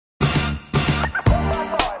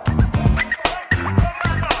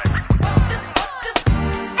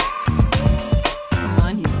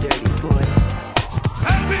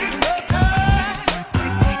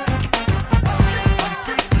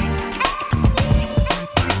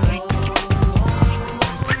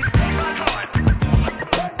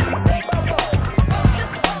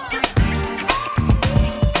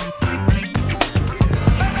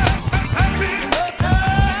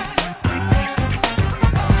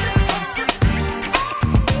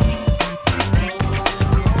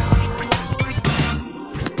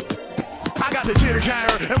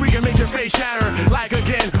face shatter. Like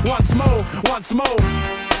again, once more, once more,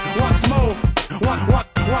 once more,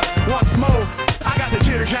 once more. I got the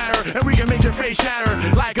chitter chatter, and we can make your face shatter.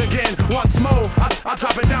 Like again, once more. I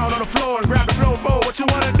drop it down on the floor and grab the flavorful. What you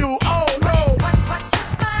wanna do? Oh no!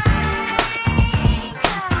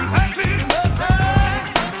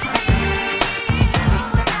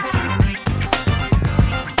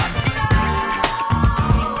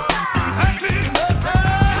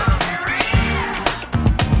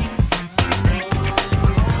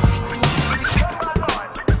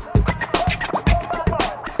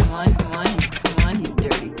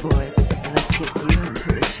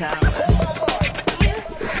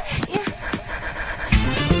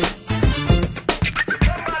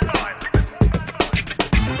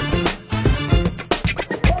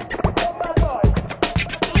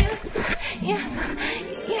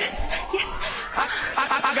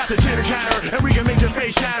 I got the chitter chatter, and we can make your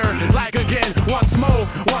face shatter. Like again, once more,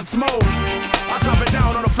 once more. I drop it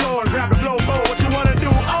down on the floor and grab the flavorful. What you wanna do?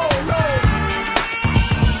 Oh no!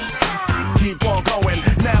 Keep on going,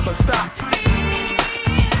 never stop.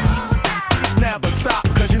 Never stop,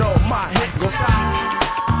 cause you know my hit gon' stop.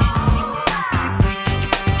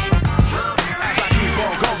 As I keep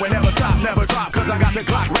on going, never stop, never drop, cause I got the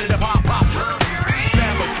Glock ready to pop, pop.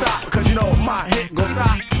 Never stop, cause you know my hit gon'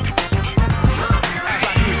 stop.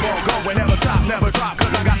 Never stop, never drop,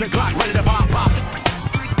 cause I got the Glock ready to pop.